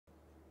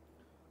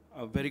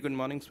Very good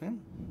morning, ma'am.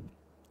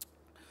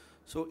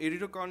 So,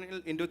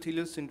 iridocorneal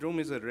endothelial syndrome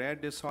is a rare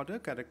disorder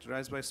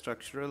characterized by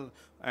structural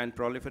and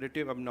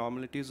proliferative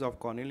abnormalities of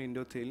corneal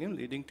endothelium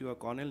leading to a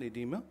corneal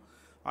edema,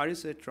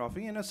 iris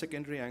atrophy, and a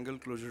secondary angle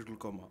closure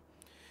glaucoma.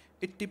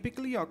 It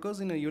typically occurs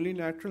in a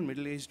unilateral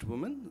middle-aged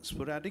woman,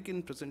 sporadic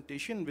in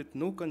presentation with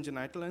no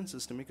congenital and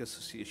systemic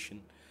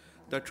association.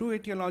 The true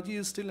etiology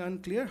is still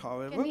unclear,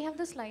 however. Can we have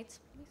the slides,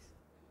 please?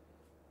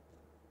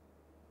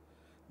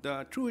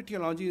 The true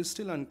etiology is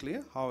still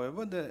unclear.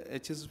 However, the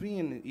HSV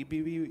and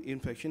EBV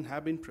infection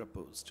have been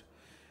proposed.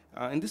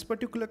 In this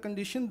particular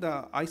condition,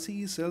 the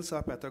ICE cells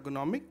are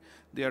pathognomonic.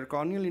 Their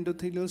corneal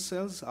endothelial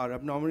cells are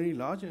abnormally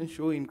large and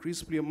show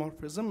increased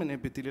pleomorphism and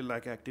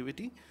epithelial-like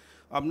activity.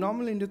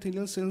 Abnormal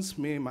endothelial cells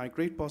may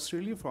migrate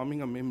posteriorly,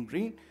 forming a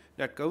membrane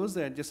that covers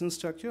the adjacent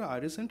structure,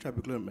 iris, and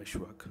trabecular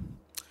meshwork.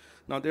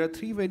 Now, there are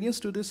three variants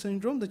to this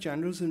syndrome. The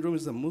Chandler syndrome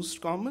is the most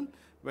common,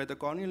 where the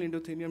corneal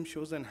endothelium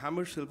shows an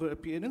hammer-silver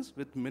appearance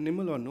with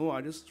minimal or no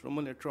iris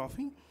stromal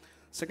atrophy.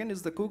 Second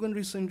is the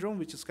Cogan-Rees syndrome,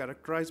 which is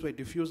characterized by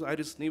diffuse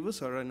iris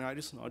nevus or an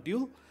iris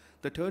nodule.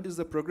 The third is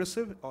the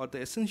progressive or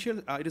the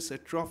essential iris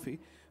atrophy,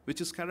 which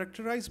is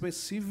characterized by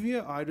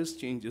severe iris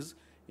changes,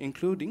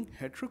 including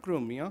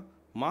heterochromia,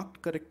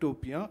 marked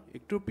correctopia,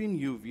 ectropine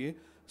uvea,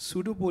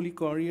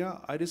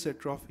 pseudopolychoria, iris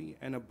atrophy,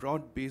 and a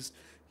broad-based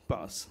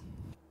pass.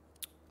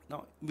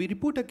 Now, we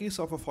report a case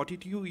of a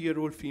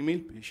 42-year-old female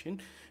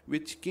patient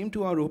which came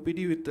to our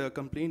OPD with a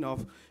complaint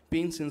of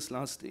pain since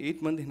last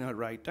 8 months in her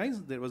right eye.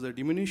 There was a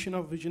diminution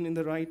of vision in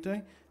the right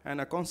eye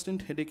and a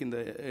constant headache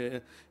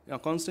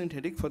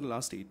for the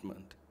last 8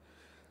 months.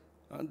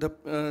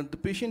 The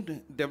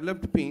patient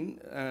developed pain,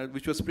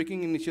 which was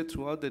pricking in nature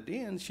throughout the day,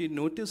 and she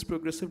noticed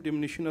progressive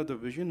diminution of the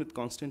vision with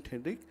constant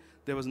headache.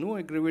 There was no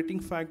aggravating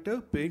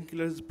factor.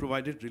 Painkillers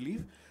provided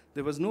relief.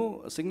 There was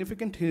no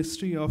significant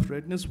history of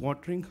redness,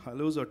 watering,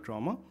 halos, or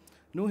trauma.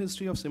 No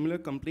history of similar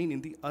complaint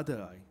in the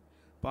other eye.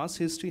 Past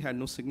history had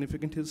no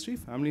significant history.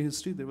 Family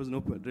history, there was no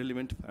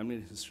relevant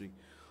family history.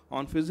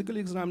 On physical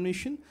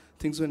examination,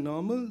 things were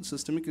normal.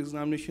 Systemic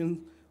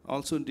examination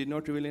also did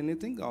not reveal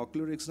anything.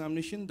 Ocular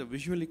examination, the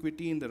visual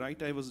acuity in the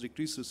right eye was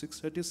decreased to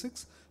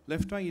 636.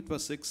 Left eye, it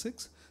was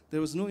 6.6.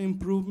 There was no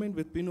improvement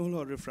with pinhole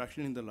or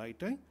refraction in the right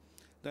eye.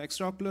 The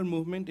extraocular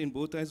movement in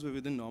both eyes were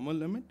within normal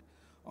limit.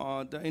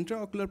 The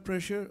intraocular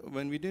pressure,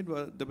 when we did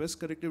the best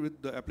corrected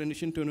with the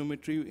applanation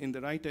tonometry, in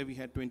the right eye we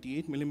had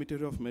 28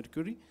 millimeter of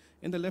mercury.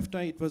 In the left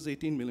eye, it was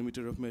 18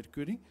 millimeter of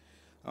mercury.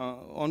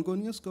 On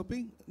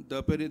gonioscopy,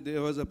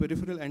 there was a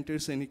peripheral anterior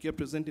synechia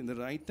present in the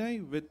right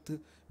eye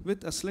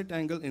with a slit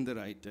angle in the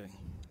right eye.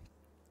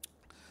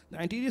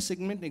 The anterior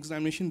segment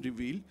examination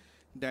revealed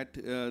that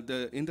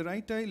in the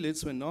right eye,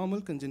 lids were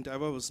normal,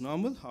 conjunctiva was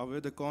normal.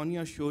 However, the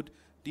cornea showed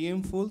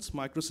DM folds,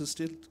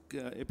 microcystic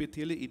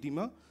epithelial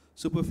edema,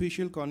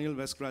 superficial corneal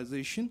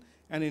vascularization,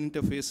 and an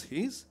interface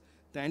haze.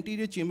 The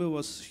anterior chamber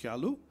was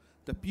shallow.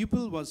 The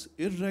pupil was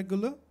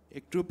irregular.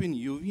 Ectropine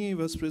uvea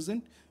was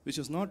present, which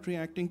was not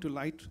reacting to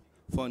light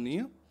for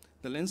near.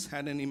 The lens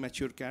had an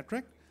immature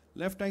cataract.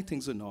 Left eye,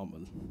 things are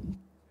normal.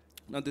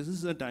 Now, this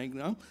is a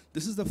diagram.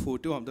 This is the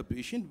photo of the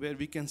patient where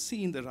we can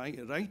see in the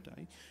right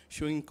eye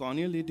showing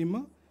corneal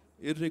edema,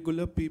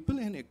 irregular pupil,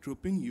 and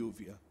ectropine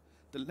uvea.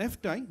 The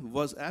left eye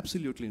was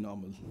absolutely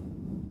normal.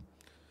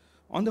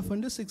 On the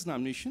fundus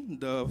examination,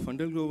 the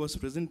fundal glow was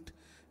present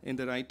in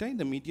the right eye.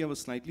 The media was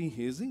slightly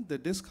hazy. The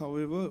disc,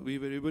 however, we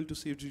were able to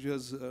see it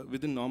was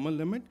within normal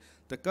limit.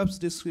 The Cup's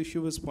disc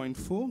ratio was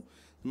 0.4.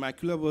 The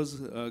macula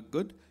was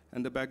good,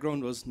 and the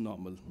background was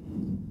normal.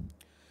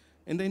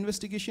 In the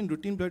investigation,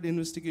 routine blood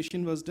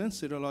investigation was done.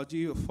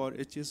 Serology for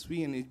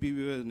HSV and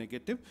HBV were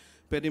negative.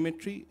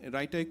 Perimetry,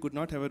 right eye could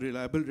not have a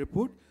reliable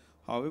report.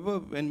 However,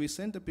 when we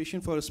sent the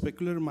patient for a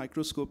specular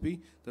microscopy,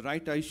 the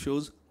right eye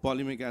shows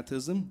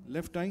polymegathism.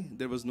 Left eye,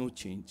 there was no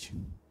change.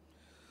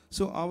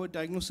 So our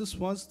diagnosis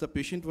was the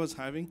patient was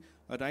having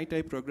a right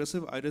eye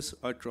progressive iris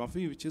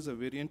atrophy, which is a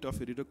variant of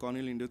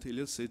iridocorneal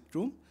endothelial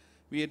syndrome.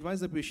 We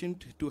advised the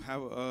patient to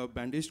have a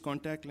bandaged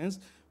contact lens.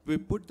 We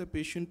put the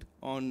patient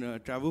on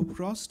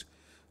travoprost,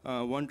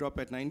 1 drop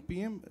at 9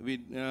 p.m.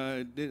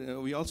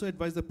 We also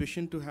advised the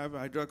patient to have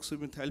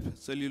hydroxymethyl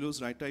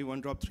cellulose right eye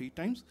 1 drop 3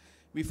 times.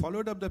 We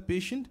followed up the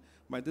patient.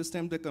 By this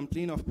time, the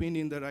complaint of pain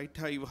in the right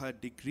eye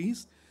had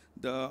decreased.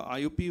 The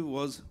IOP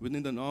was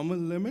within the normal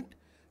limit,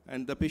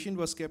 and the patient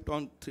was kept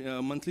on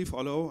monthly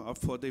follow-up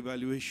for the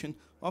evaluation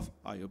of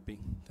IOP.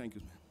 Thank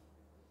you, ma'am.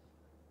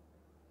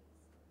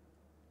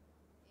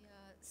 Yeah,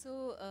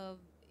 so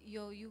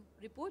you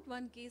report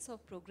one case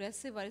of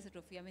progressive iris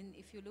atrophy. I mean,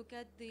 if you look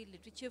at the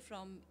literature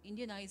from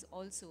Indian eyes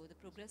also, the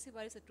progressive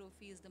iris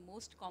atrophy is the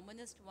most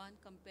commonest one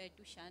compared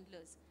to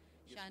Chandler's.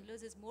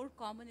 Chandler's is more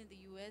common in the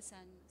US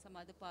and some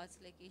other parts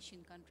like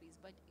Asian countries.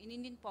 But in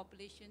Indian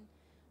population,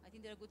 I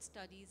think there are good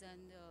studies and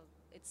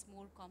it's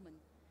more common.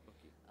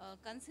 Okay.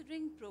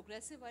 Considering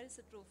progressive iris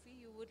atrophy,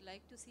 you would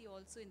like to see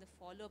also in the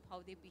follow-up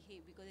how they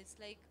behave, because it's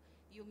like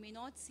you may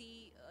not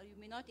see, you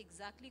may not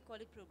exactly call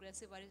it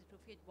progressive iris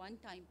atrophy at one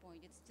time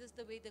point. It's just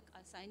the way the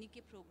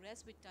synuclein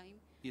progress with time.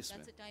 Yes, That's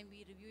ma'am. the time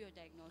we review your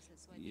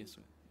diagnosis. So I Yes,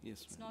 think ma'am.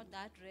 Yes, it's ma'am. not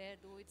that rare,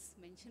 though it's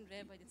mentioned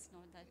rare, but it's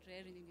not that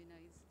rare in Indian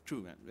eyes.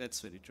 True, ma'am.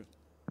 That's very true.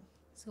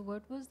 So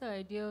what was the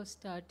idea of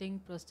starting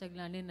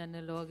prostaglandin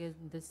analog in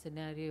this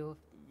scenario?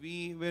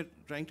 We were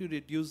trying to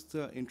reduce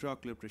the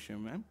intraocular pressure,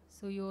 ma'am.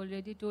 So you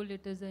already told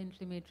it is an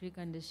inflammatory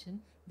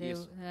condition.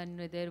 Yes. And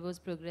there was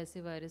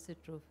progressive iris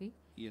atrophy.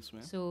 Yes,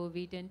 ma'am. So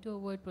we tend to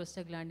avoid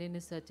prostaglandin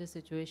in such a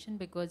situation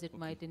because it Okay.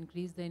 might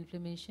increase the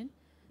inflammation.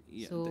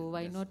 Yeah, So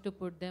why that's- not to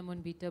put them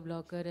on beta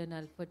blocker and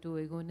alpha 2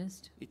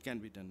 agonist? It can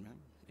be done, ma'am.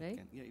 Right?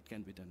 It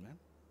can be done, ma'am.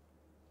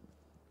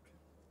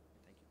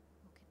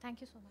 Okay, thank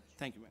you so much.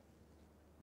 Thank you, ma'am.